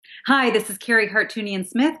Hi, this is Carrie Hartunian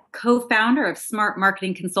Smith, co-founder of Smart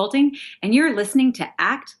Marketing Consulting, and you're listening to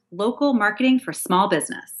Act Local Marketing for Small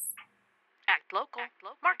Business. Act Local,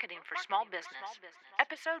 Marketing for Small Business,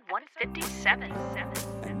 episode 157.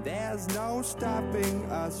 And there's no stopping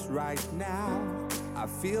us right now. I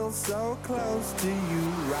feel so close to you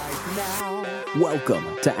right now. Welcome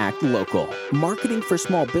to Act Local, Marketing for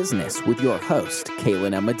Small Business with your host,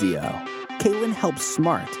 Kaylin Amadeo. Kaylin helps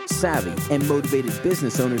smart, savvy, and motivated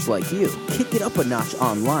business owners like you kick it up a notch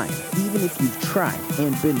online, even if you've tried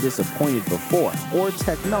and been disappointed before, or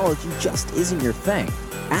technology just isn't your thing.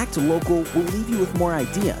 Act Local will leave you with more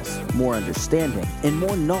ideas, more understanding, and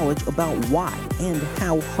more knowledge about why and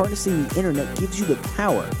how harnessing the internet gives you the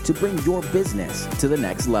power to bring your business to the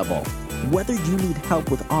next level. Whether you need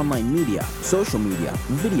help with online media, social media,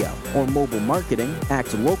 video, or mobile marketing,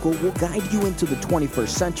 Act Local will guide you into the 21st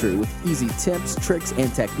century with easy tips, tricks,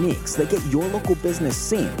 and techniques that get your local business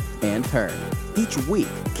seen and heard. Each week,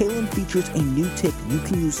 Kaylin features a new tip you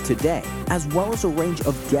can use today, as well as a range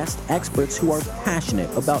of guest experts who are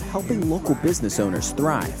passionate about helping local business owners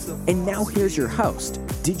thrive. And now here's your host,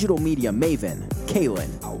 digital media maven,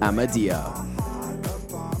 Kaylin Amadeo.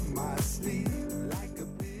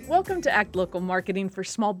 Welcome to Act Local Marketing for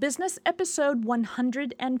Small Business, episode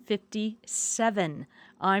 157.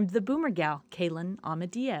 I'm the Boomer Gal, Kaylin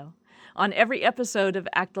Amadeo. On every episode of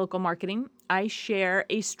Act Local Marketing, I share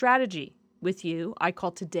a strategy with you I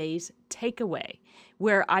call today's takeaway,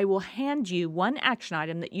 where I will hand you one action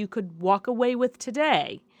item that you could walk away with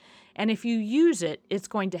today. And if you use it, it's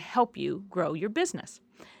going to help you grow your business.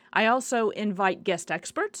 I also invite guest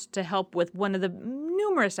experts to help with one of the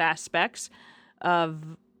numerous aspects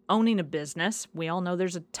of owning a business. We all know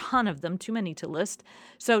there's a ton of them, too many to list.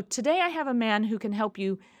 So today I have a man who can help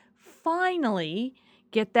you finally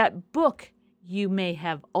get that book you may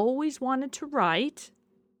have always wanted to write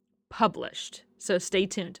published. So stay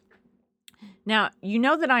tuned. Now, you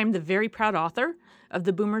know that I am the very proud author of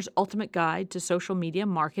The Boomer's Ultimate Guide to Social Media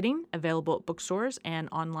Marketing, available at bookstores and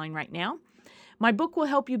online right now. My book will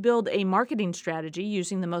help you build a marketing strategy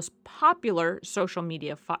using the most popular social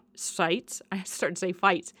media sites. I started to say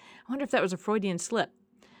fights. I wonder if that was a Freudian slip.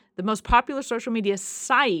 The most popular social media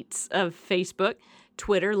sites of Facebook,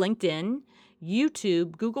 Twitter, LinkedIn,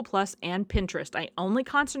 YouTube, Google+, and Pinterest. I only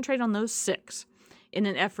concentrate on those 6 in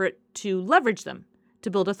an effort to leverage them to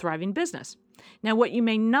build a thriving business. Now, what you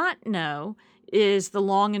may not know is the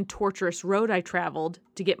long and torturous road I traveled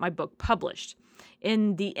to get my book published.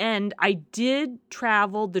 In the end, I did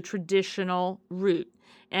travel the traditional route,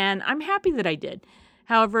 and I'm happy that I did.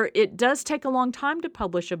 However, it does take a long time to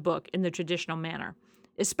publish a book in the traditional manner,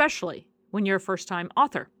 especially when you're a first-time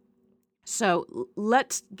author. So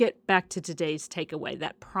let's get back to today's takeaway,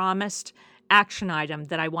 that promised action item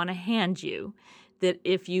that I want to hand you, that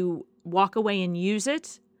if you walk away and use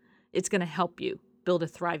it, it's going to help you build a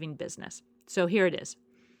thriving business. So here it is.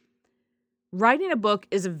 Writing a book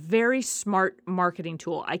is a very smart marketing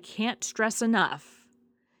tool. I can't stress enough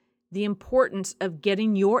the importance of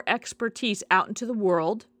getting your expertise out into the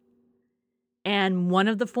world. And one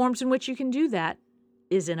of the forms in which you can do that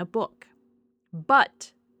is in a book.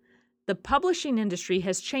 But the publishing industry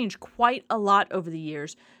has changed quite a lot over the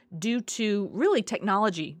years due to really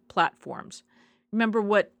technology platforms. Remember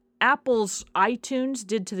what Apple's iTunes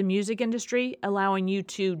did to the music industry, allowing you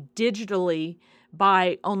to digitally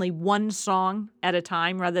buy only one song at a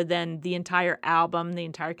time rather than the entire album, the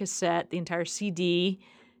entire cassette, the entire CD,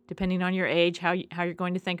 depending on your age, how you're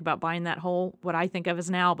going to think about buying that whole, what I think of as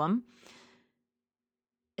an album,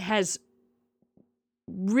 has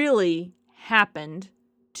really happened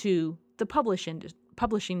to the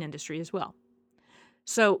publishing industry as well.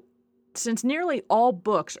 So since nearly all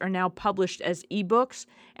books are now published as ebooks,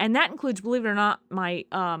 and that includes, believe it or not, my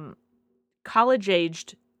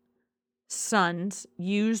college-aged sons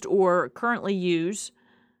used or currently use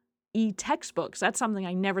e-textbooks. That's something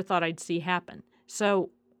I never thought I'd see happen.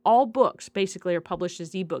 So all books basically are published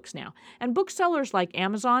as ebooks now. And booksellers like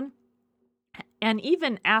Amazon and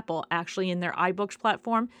even Apple, actually, in their iBooks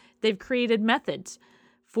platform, they've created methods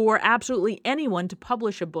for absolutely anyone to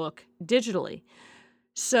publish a book digitally.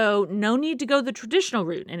 So no need to go the traditional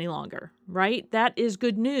route any longer, right? That is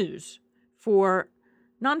good news for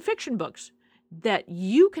nonfiction books that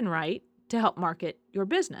you can write to help market your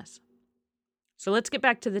business. So let's get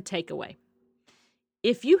back to the takeaway.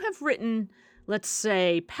 If you have written, let's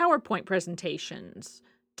say, PowerPoint presentations,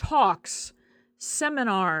 talks,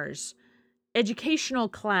 seminars, educational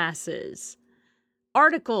classes,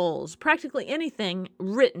 articles, practically anything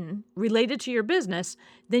written related to your business,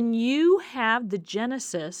 then you have the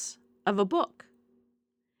genesis of a book.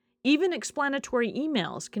 Even explanatory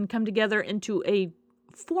emails can come together into a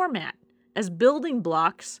format as building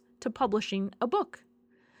blocks to publishing a book.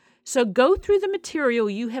 So go through the material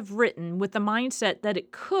you have written with the mindset that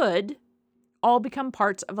it could all become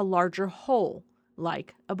parts of a larger whole,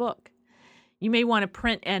 like a book. You may want to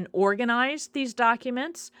print and organize these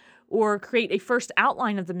documents or create a first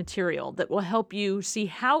outline of the material that will help you see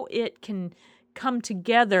how it can come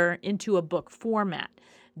together into a book format.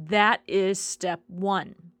 That is step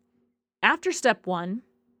one. After step one,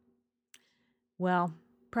 well,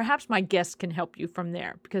 perhaps my guest can help you from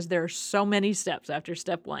there because there are so many steps after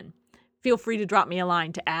step one. Feel free to drop me a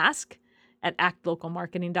line to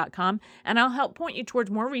ask@actlocalmarketing.com, and I'll help point you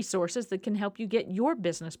towards more resources that can help you get your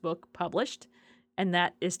business book published. And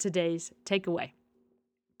that is today's takeaway.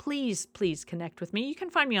 Please connect with me. You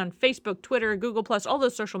can find me on Facebook, Twitter, Google+, all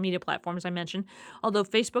those social media platforms I mentioned, although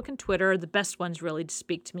Facebook and Twitter are the best ones really to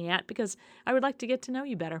speak to me at because I would like to get to know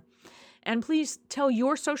you better. And please tell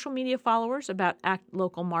your social media followers about Act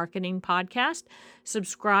Local Marketing Podcast.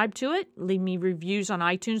 Subscribe to it. Leave me reviews on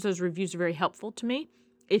iTunes. Those reviews are very helpful to me.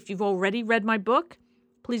 If you've already read my book,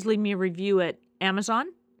 please leave me a review at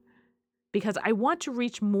Amazon because I want to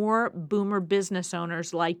reach more boomer business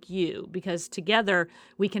owners like you because together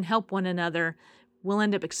we can help one another. We'll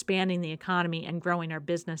end up expanding the economy and growing our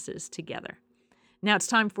businesses together. Now it's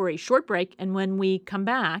time for a short break, and when we come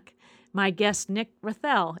back, my guest Nick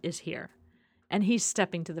Rethel is here, and he's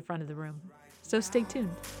stepping to the front of the room. So stay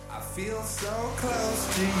tuned. I feel so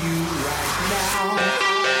close to you right now.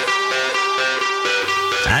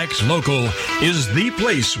 Act Local is the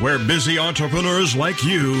place where busy entrepreneurs like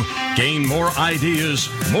you gain more ideas,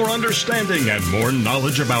 more understanding, and more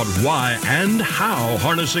knowledge about why and how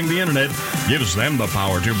harnessing the internet gives them the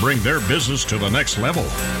power to bring their business to the next level.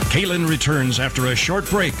 Kaylin returns after a short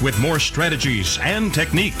break with more strategies and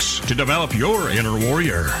techniques to develop your inner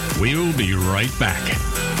warrior. We'll be right back.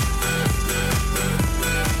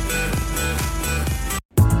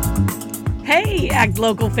 Hey, Act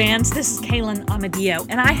Local fans, this is Kaylin Amadeo,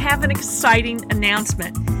 and I have an exciting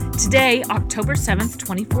announcement. Today, October 7th,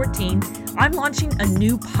 2014, I'm launching a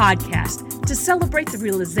new podcast to celebrate the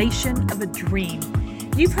realization of a dream.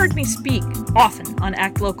 You've heard me speak often on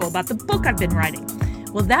Act Local about the book I've been writing.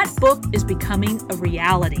 Well, that book is becoming a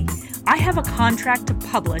reality. I have a contract to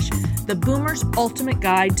publish The Boomer's Ultimate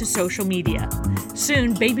Guide to Social Media.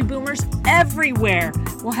 Soon, baby boomers everywhere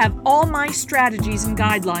will have all my strategies and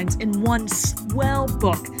guidelines in one swell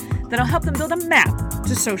book that'll help them build a map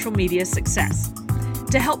to social media success.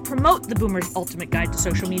 To help promote The Boomer's Ultimate Guide to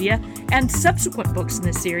Social Media and subsequent books in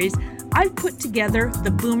this series, I've put together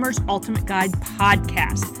the Boomer's Ultimate Guide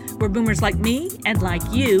podcast, where boomers like me and like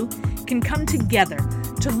you can come together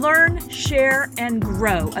to learn, share, and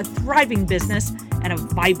grow a thriving business and a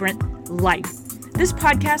vibrant life. This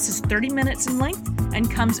podcast is 30 minutes in length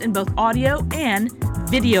and comes in both audio and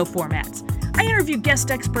video formats. I interview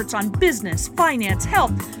guest experts on business, finance,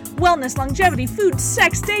 health, wellness, longevity, food,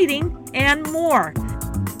 sex, dating, and more.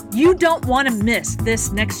 You don't want to miss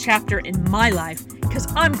this next chapter in my life because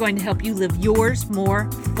I'm going to help you live yours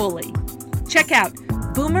more fully. Check out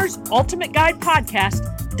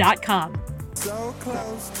boomersultimateguidepodcast.com. So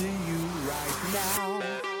close to you right now.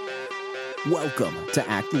 Welcome to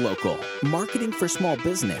Act Local, marketing for small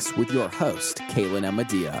business with your host, Kaylin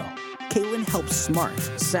Amadeo. Kaylin helps smart,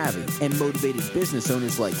 savvy, and motivated business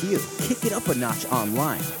owners like you kick it up a notch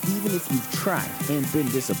online, even if you've tried and been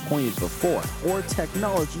disappointed before, or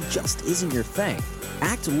technology just isn't your thing.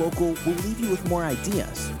 Act Local will leave you with more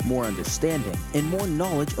ideas, more understanding, and more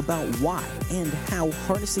knowledge about why and how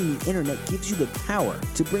harnessing the internet gives you the power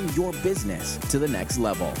to bring your business to the next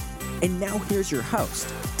level. And now here's your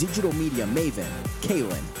host, digital media maven,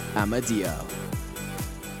 Kaylin Amadeo.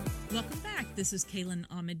 Welcome back. This is Kaylin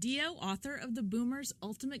Amadeo, author of The Boomer's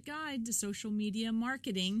Ultimate Guide to Social Media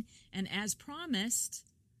Marketing. And as promised,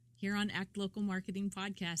 here on Act Local Marketing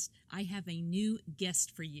Podcast, I have a new guest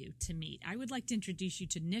for you to meet. I would like to introduce you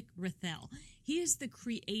to Nick Rethel. He is the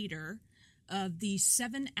creator of the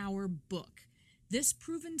 7-Hour Book. This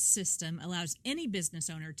proven system allows any business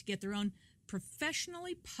owner to get their own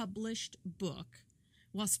professionally published book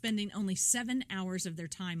while spending only 7 hours of their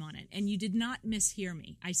time on it. And you did not mishear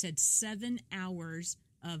me. I said 7 hours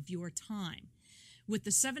of your time. With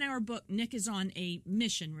the 7-Hour Book, Nick is on a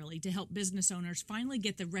mission, really, to help business owners finally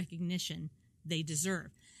get the recognition they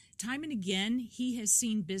deserve. Time and again, he has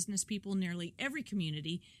seen business people in nearly every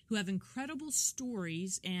community who have incredible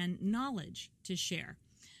stories and knowledge to share.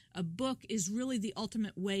 A book is really the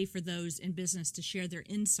ultimate way for those in business to share their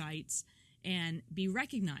insights and be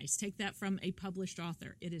recognized. Take that from a published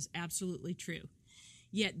author. It is absolutely true.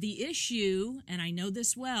 Yet the issue, and I know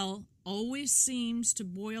this well, always seems to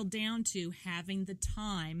boil down to having the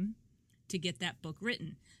time to get that book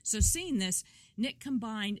written. So seeing this, Nick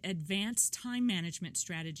combined advanced time management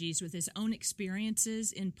strategies with his own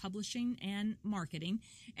experiences in publishing and marketing,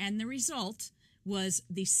 and the result was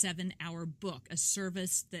the 7-Hour Book, a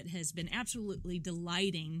service that has been absolutely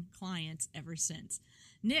delighting clients ever since.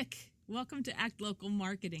 Nick, welcome to Act Local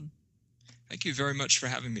Marketing. Thank you very much for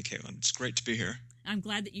having me, Caitlin. It's great to be here. I'm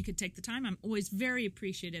glad that you could take the time. I'm always very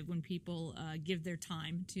appreciative when people give their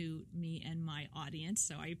time to me and my audience,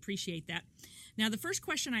 so I appreciate that. Now, the first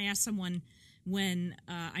question I ask someone when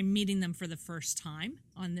I'm meeting them for the first time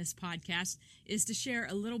on this podcast is to share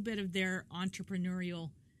a little bit of their entrepreneurial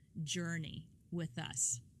journey with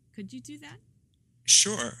us. Could you do that?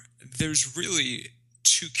 Sure. There's really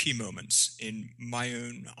two key moments in my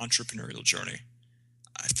own entrepreneurial journey.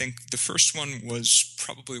 I think the first one was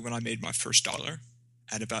probably when I made my first dollar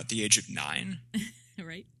at about the age of 9.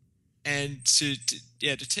 Right. And to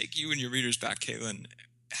take you and your readers back, Caitlin,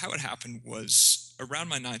 how it happened was around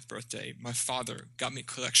my 9th birthday, my father got me a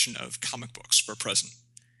collection of comic books for a present.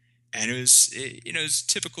 And it was a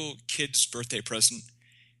typical kid's birthday present.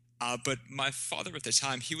 But my father at the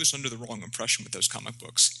time, he was under the wrong impression with those comic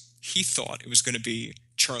books. He thought it was going to be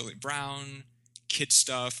Charlie Brown, kid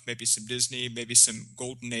stuff, maybe some Disney, maybe some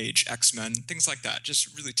Golden Age, X-Men, things like that,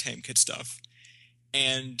 just really tame kid stuff.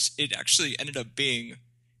 And it actually ended up being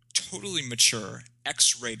totally mature,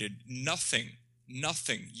 X-rated, nothing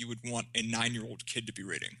you would want a 9-year-old kid to be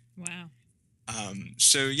reading. Wow.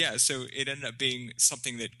 So it ended up being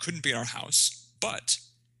something that couldn't be in our house, but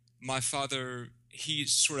my father, he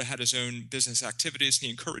sort of had his own business activities, and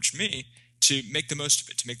he encouraged me to make the most of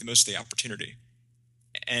it, to make the most of the opportunity.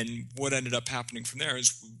 And what ended up happening from there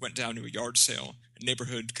is we went down to a yard sale, a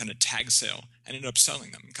neighborhood kind of tag sale, and ended up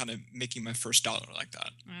selling them, kind of making my first dollar like that.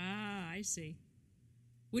 Ah, I see.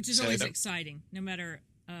 Which is always exciting. No matter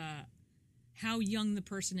how young the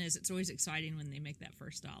person is, it's always exciting when they make that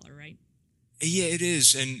first dollar, right? Yeah, it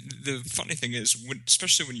is. And the funny thing is,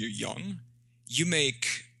 especially when you're young, you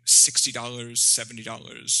make $60,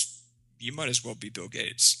 $70. You might as well be Bill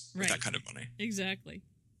Gates with that kind of money. Exactly.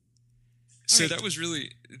 So that was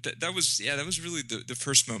really the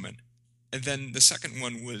first moment. And then the second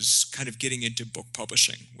one was kind of getting into book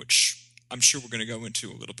publishing, which I'm sure we're going to go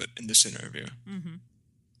into a little bit in this interview. Mm-hmm.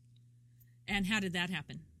 And how did that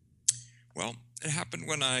happen? Well, it happened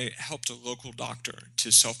when I helped a local doctor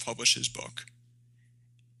to self-publish his book.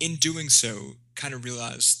 In doing so, kind of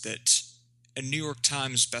realized that a New York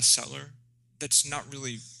Times bestseller, that's not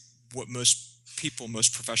really what most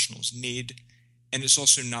professionals need, and it's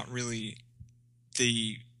also not really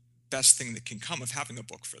the best thing that can come of having a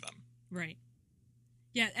book for them. Right.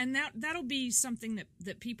 Yeah, and that'll be something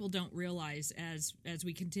that people don't realize as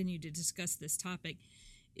we continue to discuss this topic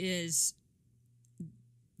is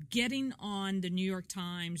getting on the New York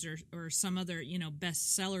Times or some other,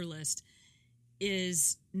 bestseller list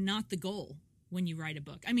is not the goal when you write a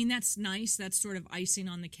book. I mean, that's nice. That's sort of icing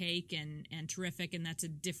on the cake and terrific, and that's a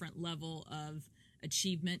different level of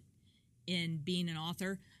achievement in being an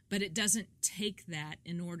author. But it doesn't take that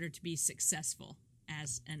in order to be successful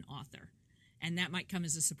as an author. And that might come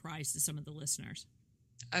as a surprise to some of the listeners.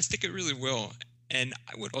 I think it really will. And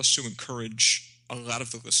I would also encourage a lot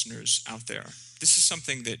of the listeners out there. This is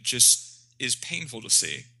something that just is painful to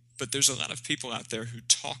see. But there's a lot of people out there who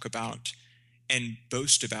talk about and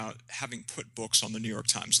boast about having put books on the New York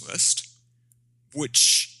Times list,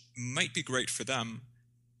 which might be great for them,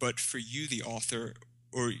 but for you, the author,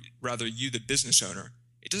 or rather you, the business owner,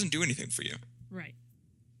 it doesn't do anything for you. Right.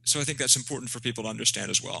 So I think that's important for people to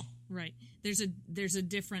understand as well. Right. There's a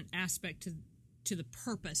different aspect to the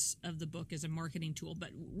purpose of the book as a marketing tool, but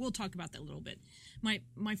we'll talk about that a little bit.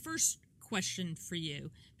 My first question for you,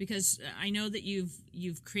 because I know that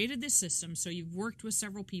you've created this system, so you've worked with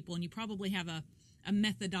several people, and you probably have a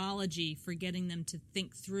methodology for getting them to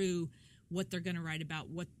think through what they're going to write about,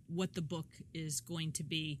 what the book is going to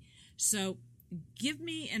be. So give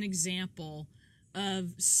me an example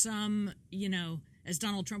of some, as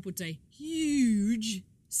Donald Trump would say, huge,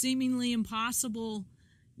 seemingly impossible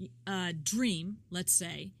dream, let's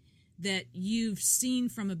say, that you've seen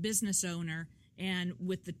from a business owner, and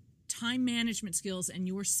with the time management skills and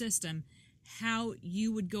your system, how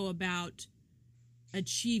you would go about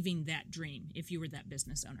achieving that dream if you were that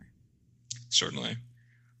business owner. Certainly.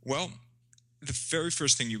 Well, the very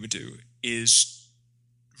first thing you would do is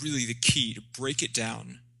really the key to break it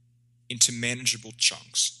down into manageable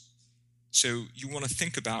chunks. So you want to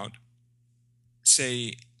think about,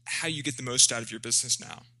 say, how you get the most out of your business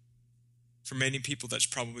now. For many people, that's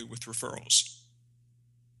probably with referrals.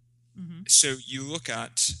 Mm-hmm. So you look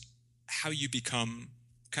at how you become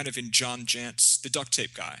kind of in John Jantz, the duct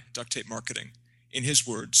tape guy, duct tape marketing. In his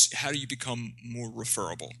words, how do you become more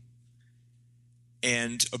referable?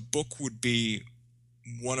 And a book would be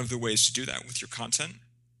one of the ways to do that with your content.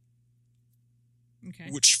 Okay.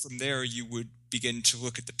 Which from there you would begin to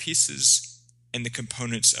look at the pieces and the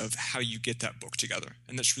components of how you get that book together.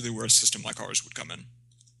 And that's really where a system like ours would come in.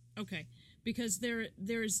 Okay. Because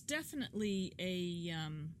there's definitely a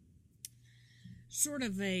sort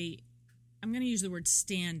of a, I'm going to use the word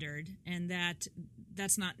standard, and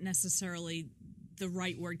that's not necessarily the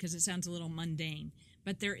right word because it sounds a little mundane.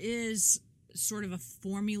 But there is sort of a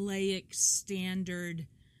formulaic standard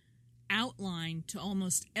outline to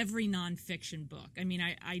almost every nonfiction book. I mean,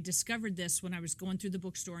 I discovered this when I was going through the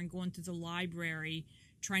bookstore and going through the library,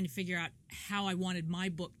 trying to figure out how I wanted my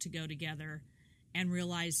book to go together, and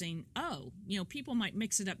realizing, people might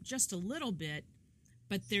mix it up just a little bit,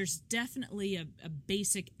 but there's definitely a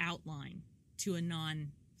basic outline to a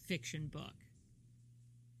nonfiction book.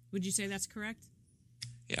 Would you say that's correct?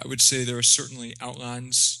 Yeah, I would say there are certainly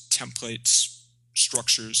outlines, templates,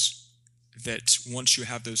 structures that once you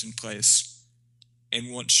have those in place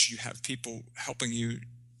and once you have people helping you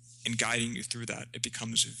and guiding you through that, it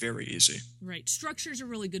becomes very easy. Right. Structure is a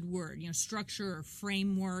really good word. Structure or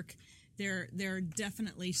framework. There are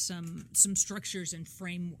definitely some structures and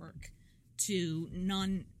framework to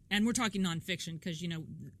and we're talking nonfiction because,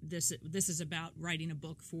 this is about writing a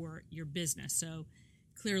book for your business. So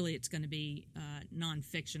clearly it's going to be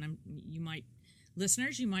nonfiction.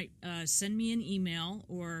 Listeners, you might send me an email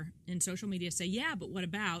or in social media say, yeah, but what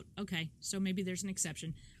about? Okay, so maybe there's an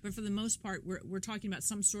exception. But for the most part, we're talking about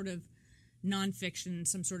some sort of nonfiction,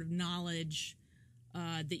 some sort of knowledge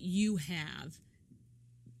that you have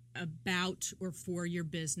about or for your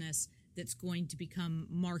business that's going to become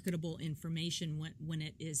marketable information when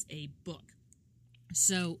it is a book.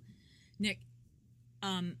 So, Nick,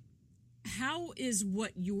 how is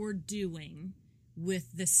what you're doing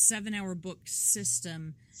with the 7-hour book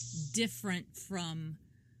system different from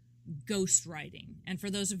ghostwriting? And for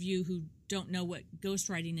those of you who don't know what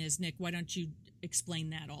ghostwriting is, Nick, why don't you explain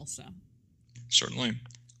that also? Certainly.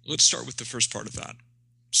 Let's start with the first part of that.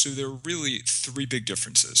 So there are really 3 big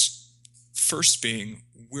differences. First being,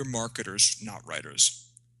 we're marketers, not writers.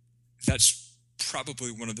 That's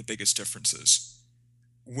probably one of the biggest differences.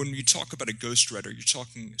 When you talk about a ghostwriter, you're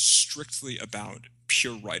talking strictly about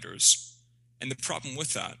pure writers. And the problem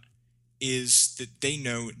with that is that they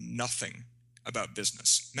know nothing about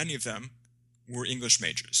business. Many of them were English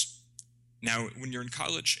majors. Now, when you're in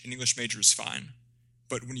college, an English major is fine.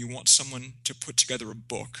 But when you want someone to put together a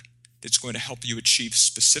book that's going to help you achieve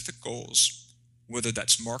specific goals, whether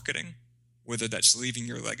that's marketing, whether that's leaving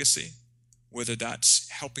your legacy, whether that's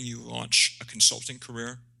helping you launch a consulting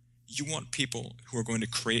career, you want people who are going to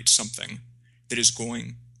create something that is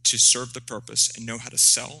going to serve the purpose and know how to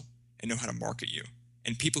sell and know how to market you.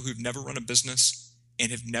 And people who've never run a business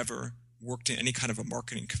and have never worked in any kind of a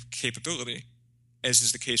marketing capability, as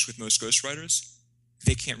is the case with most ghostwriters,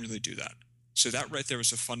 they can't really do that. So that right there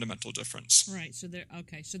is a fundamental difference. Right. So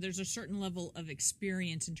there's a certain level of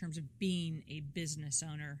experience in terms of being a business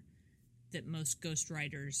owner that most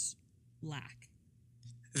ghostwriters lack.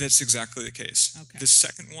 That's exactly the case. Okay. The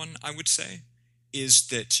second one, I would say, is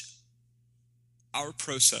that our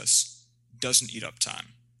process doesn't eat up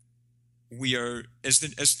time. We are, as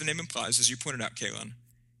the name implies, as you pointed out, Kaylin,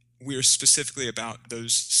 we are specifically about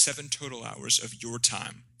those 7 total hours of your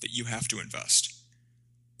time that you have to invest.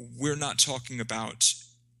 We're not talking about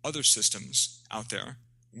other systems out there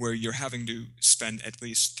where you're having to spend at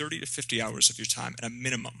least 30 to 50 hours of your time at a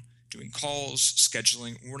minimum doing calls,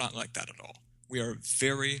 scheduling. We're not like that at all. We are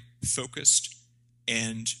very focused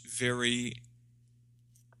and very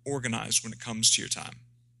organized when it comes to your time.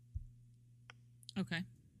 Okay.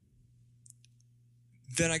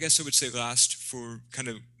 Then I guess I would say last, for kind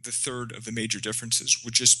of the third of the major differences,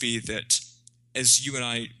 would just be that, as you and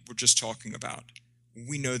I were just talking about,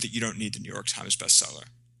 we know that you don't need the New York Times bestseller.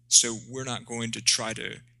 So we're not going to try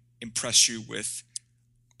to impress you with,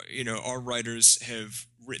 our writers have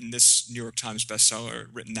written this New York Times bestseller,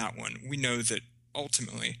 written that one. We know that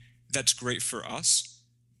ultimately that's great for us,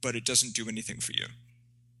 but it doesn't do anything for you.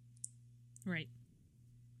 Right.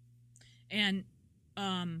 And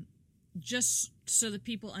just so that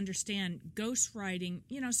people understand, ghostwriting,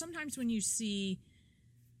 sometimes when you see,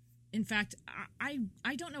 in fact,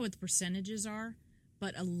 I don't know what the percentages are,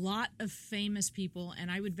 but a lot of famous people, and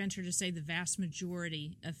I would venture to say the vast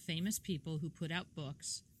majority of famous people who put out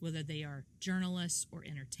books, whether they are journalists or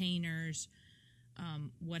entertainers,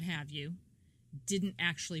 what have you, didn't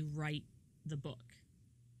actually write the book.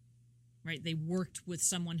 right? They worked with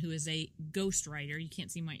someone who is a ghostwriter. You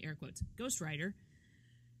can't see my air quotes. Ghostwriter.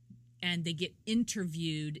 And they get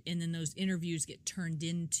interviewed, and then those interviews get turned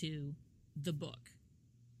into the book.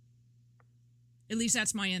 At least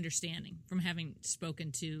that's my understanding from having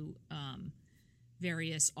spoken to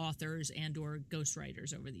various authors and or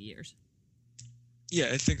ghostwriters over the years. Yeah,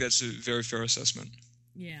 I think that's a very fair assessment.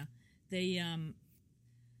 Yeah, they and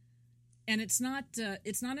it's not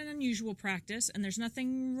an unusual practice, and there's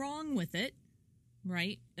nothing wrong with it,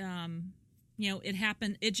 right?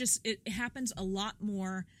 It happens a lot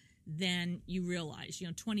more than you realize.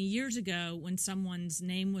 20 years ago, when someone's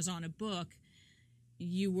name was on a book,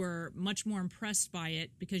 you were much more impressed by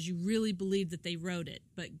it because you really believed that they wrote it.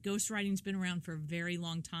 But ghostwriting's been around for a very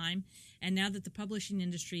long time, and now that the publishing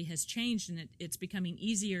industry has changed and it's becoming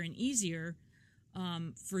easier and easier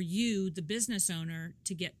for you, the business owner,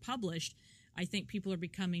 to get published, I think people are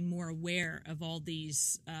becoming more aware of all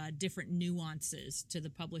these different nuances to the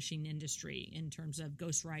publishing industry in terms of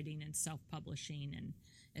ghostwriting and self-publishing and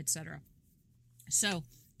et cetera. So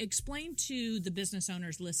explain to the business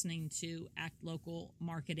owners listening to Act Local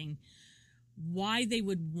Marketing why they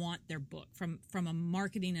would want their book from a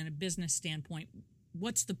marketing and a business standpoint.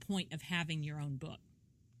 What's the point of having your own book?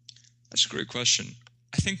 That's a great question.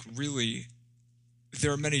 I think really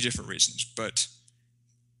there are many different reasons, but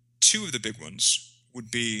two of the big ones would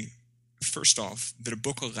be, first off, that a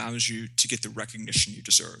book allows you to get the recognition you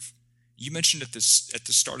deserve. You mentioned at the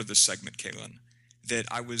start of this segment, Kaylin, that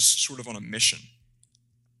I was sort of on a mission.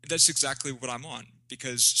 That's exactly what I'm on,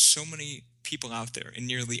 because so many people out there in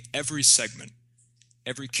nearly every segment,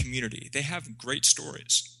 every community, they have great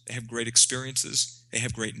stories, they have great experiences, they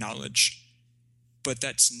have great knowledge, but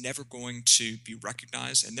that's never going to be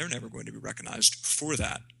recognized, and they're never going to be recognized for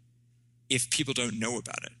that if people don't know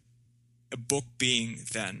about it. A book being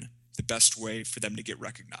then the best way for them to get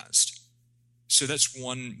recognized. So that's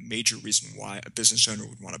one major reason why a business owner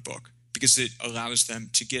would want a book, because it allows them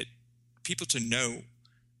to get people to know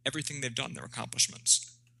everything they've done, their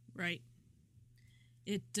accomplishments. Right.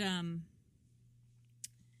 And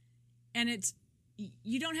it's,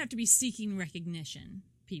 you don't have to be seeking recognition,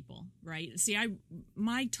 people, right? See,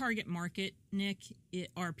 my target market, Nick,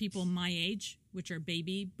 are people my age, which are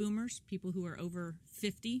baby boomers, people who are over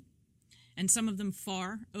 50, and some of them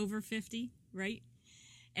far over 50, right?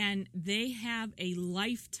 And they have a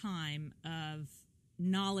lifetime of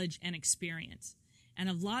knowledge and experience. And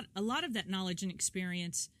a lot of that knowledge and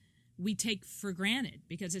experience we take for granted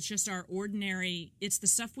because it's just our ordinary, it's the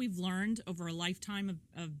stuff we've learned over a lifetime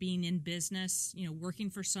of being in business, working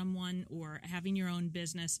for someone or having your own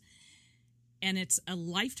business. And it's a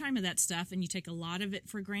lifetime of that stuff, and you take a lot of it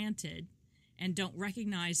for granted and don't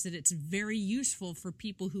recognize that it's very useful for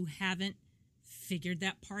people who haven't figured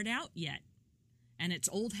that part out yet. And it's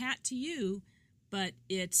old hat to you, but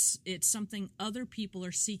it's something other people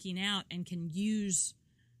are seeking out and can use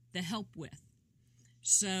the help with.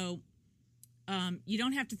 So you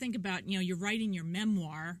don't have to think about, you're writing your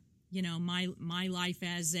memoir, my life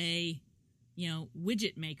as a,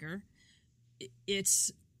 widget maker.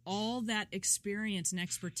 It's all that experience and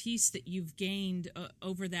expertise that you've gained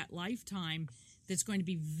over that lifetime that's going to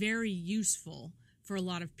be very useful for a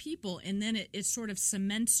lot of people. And then it sort of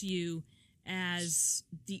cements you as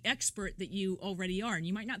the expert that you already are. And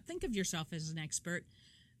you might not think of yourself as an expert,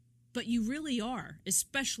 but you really are,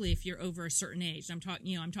 especially if you're over a certain age. I'm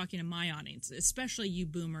talking to my audience, especially you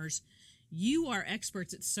boomers. You are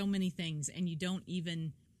experts at so many things, and you don't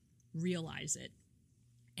even realize it.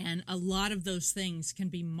 And a lot of those things can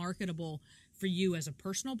be marketable for you as a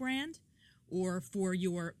personal brand or for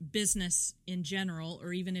your business in general,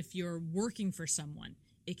 or even if you're working for someone,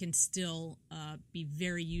 it can still be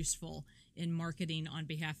very useful in marketing on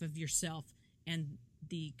behalf of yourself and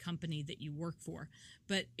the company that you work for.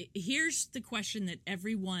 But here's the question that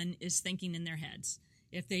everyone is thinking in their heads.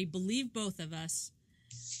 If they believe both of us,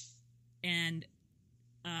 and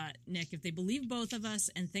Nick, if they believe both of us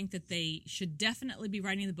and think that they should definitely be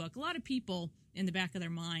writing the book, a lot of people in the back of their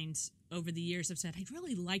minds over the years have said, I'd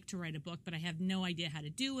really like to write a book, but I have no idea how to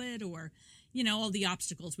do it, or, all the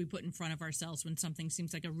obstacles we put in front of ourselves when something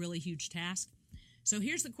seems like a really huge task. So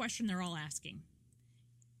here's the question they're all asking.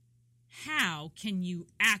 How can you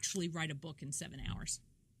actually write a book in 7 hours?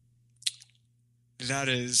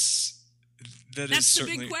 That's the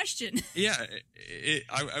big question. Yeah,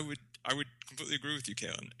 I would completely agree with you,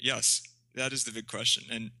 Kaylin. Yes, that is the big question.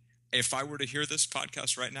 And if I were to hear this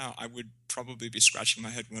podcast right now, I would probably be scratching my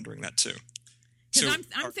head wondering that too. Because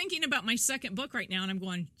I'm thinking about my second book right now, and I'm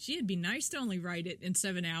going, gee, it'd be nice to only write it in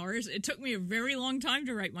 7 hours. It took me a very long time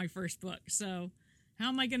to write my first book. So how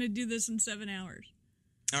am I going to do this in 7 hours?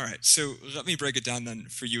 All right, so let me break it down then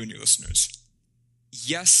for you and your listeners.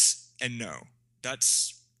 Yes and no.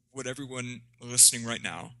 That's what everyone listening right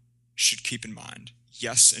now should keep in mind.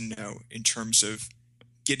 Yes and no in terms of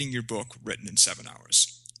getting your book written in 7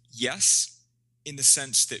 hours. Yes, in the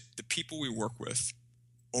sense that the people we work with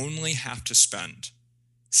only have to spend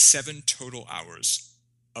 7 total hours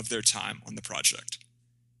of their time on the project.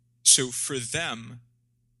 So for them,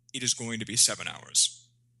 it is going to be 7 hours.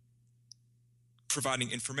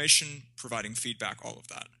 Providing information, providing feedback, all of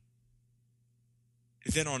that.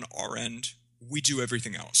 Then on our end, we do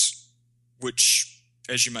everything else, which,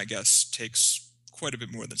 as you might guess, takes quite a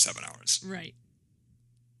bit more than 7 hours. Right.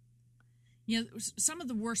 You know, some of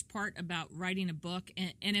the worst part about writing a book,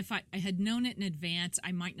 and if I had known it in advance,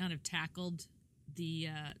 I might not have tackled the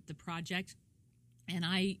project. And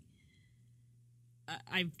I've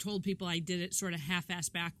told people I did it sort of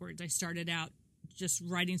half-assed backwards. I started out just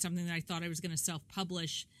writing something that I thought I was going to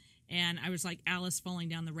self-publish, and I was like Alice falling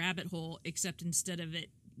down the rabbit hole, except instead of it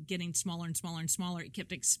getting smaller and smaller and smaller, it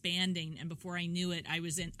kept expanding, and before I knew it, I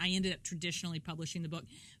ended up traditionally publishing the book.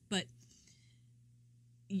 But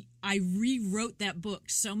I rewrote that book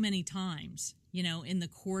so many times, you know, in the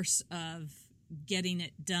course of getting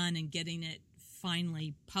it done and getting it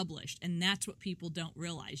finally published, and that's what people don't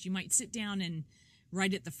realize. You might sit down and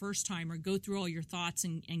write it the first time or go through all your thoughts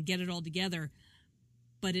and get it all together,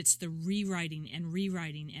 but it's the rewriting and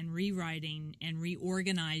rewriting and rewriting and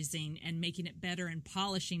reorganizing and making it better and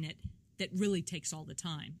polishing it that really takes all the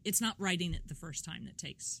time. It's not writing it the first time that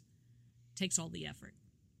takes all the effort.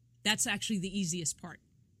 That's actually the easiest part.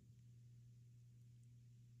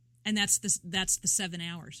 And that's the 7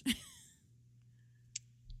 hours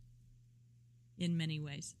in many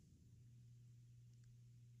ways.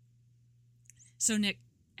 So, Nick,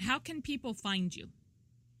 how can people find you?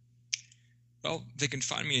 Well, they can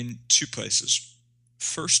find me in 2 places.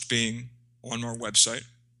 First being on our website,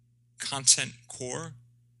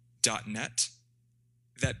 contentcorps.net.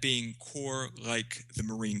 That being core like the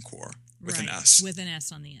Marine Corps with an S. With an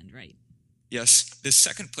S on the end, right. Yes. The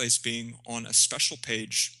second place being on a special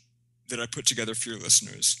page that I put together for your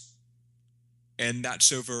listeners. And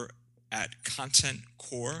that's over at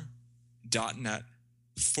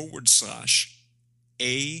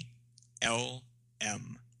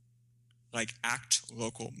contentcorps.net/ALM. Like Act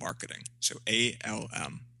Local Marketing. So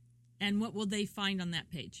ALM. And what will they find on that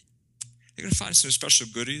page? They're going to find some special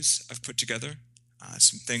goodies I've put together,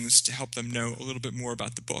 some things to help them know a little bit more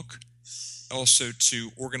about the book, also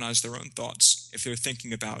to organize their own thoughts if they're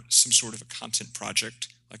thinking about some sort of a content project,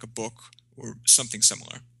 like a book or something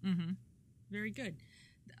similar. Mm-hmm. Very good.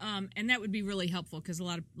 And that would be really helpful because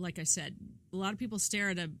like I said, a lot of people stare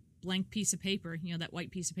at a blank piece of paper, you know, that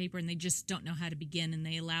white piece of paper, and they just don't know how to begin, and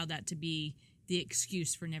they allow that to be the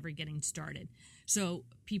excuse for never getting started. So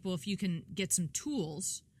people, if you can get some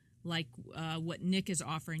tools like what Nick is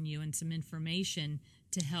offering you and some information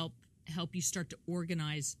to help you start to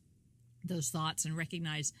organize those thoughts and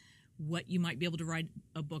recognize what you might be able to write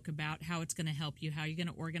a book about, how it's going to help you, how you're going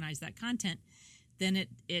to organize that content, then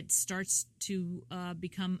it starts to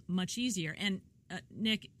become much easier. And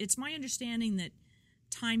Nick, it's my understanding that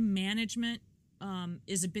time management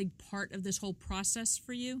is a big part of this whole process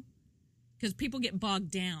for you, because people get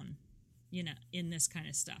bogged down, you know, in this kind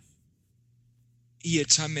of stuff. Yeah,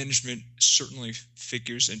 time management certainly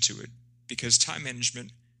figures into it, because time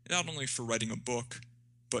management, not only for writing a book,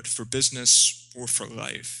 but for business or for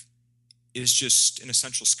life, is just an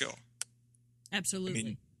essential skill. Absolutely. I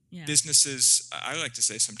mean, yeah. Businesses, I like to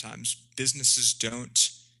say sometimes, businesses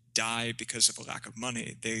don't die because of a lack of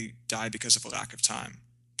money. They die because of a lack of time,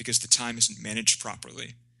 because the time isn't managed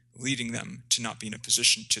properly, leading them to not be in a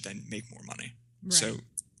position to then make more money. Right. So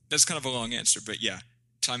that's kind of a long answer, but yeah,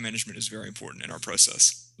 time management is very important in our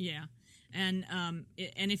process. Yeah. And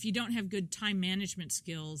if you don't have good time management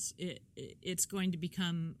skills, it's going to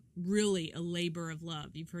become really a labor of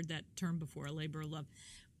love. You've heard that term before, a labor of love.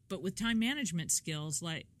 But with time management skills,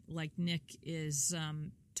 like Nick is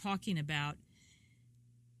talking about,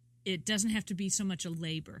 it doesn't have to be so much a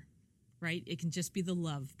labor, right? It can just be the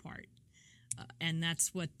love part, and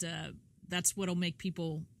that's what'll make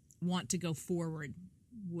people want to go forward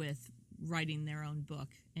with writing their own book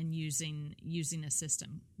and using a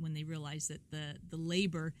system when they realize that the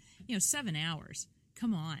labor, 7 hours.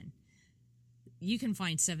 Come on, you can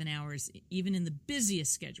find 7 hours even in the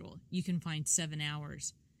busiest schedule. You can find 7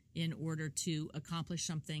 hours in order to accomplish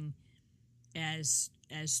something as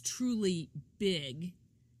truly big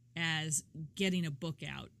as getting a book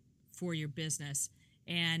out for your business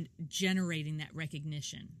and generating that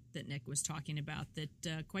recognition that Nick was talking about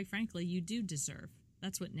that, quite frankly, you do deserve.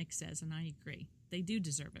 That's what Nick says, and I agree. they do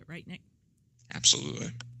deserve it, right, Nick?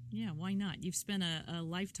 Absolutely. Yeah, why not? You've spent a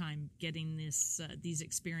lifetime getting these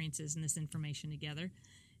experiences and this information together,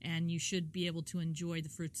 and you should be able to enjoy the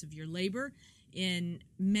fruits of your labor in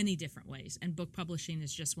many different ways, and book publishing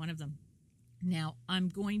is just one of them. Now, I'm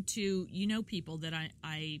going to, people that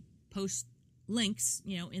I post links,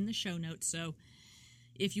 in the show notes, so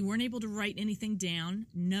if you weren't able to write anything down,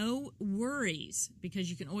 no worries, because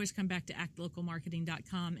you can always come back to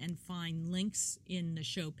actlocalmarketing.com and find links in the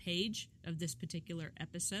show page of this particular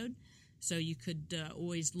episode. So you could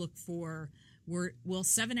always look for,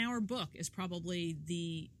 7-Hour Book is probably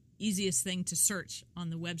the easiest thing to search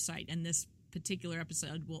on the website, and this particular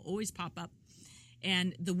episode will always pop up.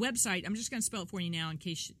 And the website, I'm just going to spell it for you now in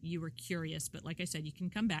case you were curious, but like I said, you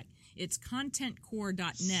can come back. It's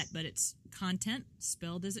contentcore.net, but it's content,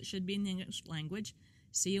 spelled as it should be in the English language,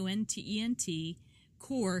 C-O-N-T-E-N-T,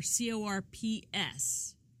 core,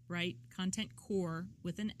 C-O-R-P-S, right? Content core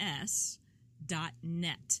with an S,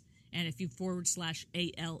 .net. And if you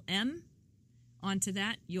 /ALM onto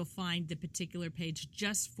that, you'll find the particular page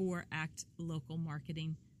just for Act Local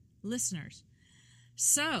Marketing listeners.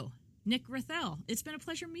 So, Nick Rethel, it's been a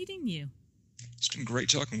pleasure meeting you. It's been great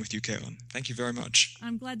talking with you, Caitlin. Thank you very much.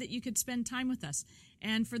 I'm glad that you could spend time with us.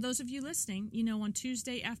 And for those of you listening, on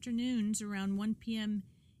Tuesday afternoons around 1 p.m.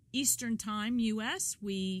 Eastern Time, U.S.,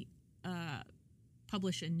 we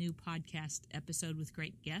publish a new podcast episode with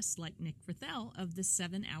great guests like Nick Rethel of the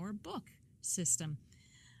 7-Hour Book System.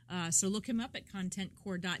 So look him up at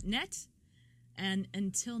contentcore.net. And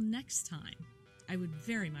until next time, I would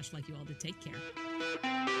very much like you all to take care.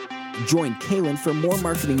 Join Caitlin for more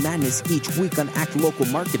marketing madness each week on Act Local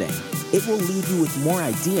Marketing. It will leave you with more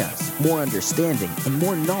ideas, more understanding, and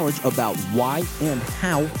more knowledge about why and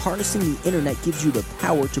how harnessing the internet gives you the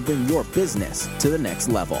power to bring your business to the next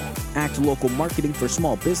level. Act Local Marketing for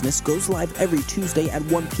Small Business goes live every Tuesday at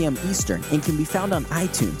 1 p.m. Eastern and can be found on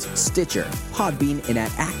iTunes, Stitcher, Podbean, and at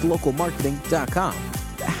actlocalmarketing.com.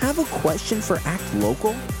 Have a question for Act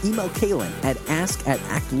Local? Email Caitlin at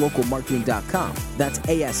ask@actlocalmarketing.com. That's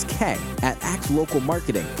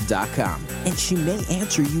ask@actlocalmarketing.com. And she may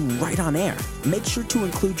answer you right on air. Make sure to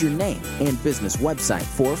include your name and business website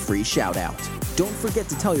for a free shout out. Don't forget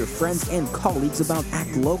to tell your friends and colleagues about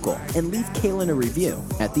Act Local and leave Caitlin a review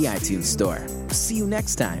at the iTunes Store. See you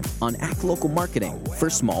next time on Act Local Marketing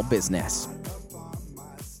for Small Business.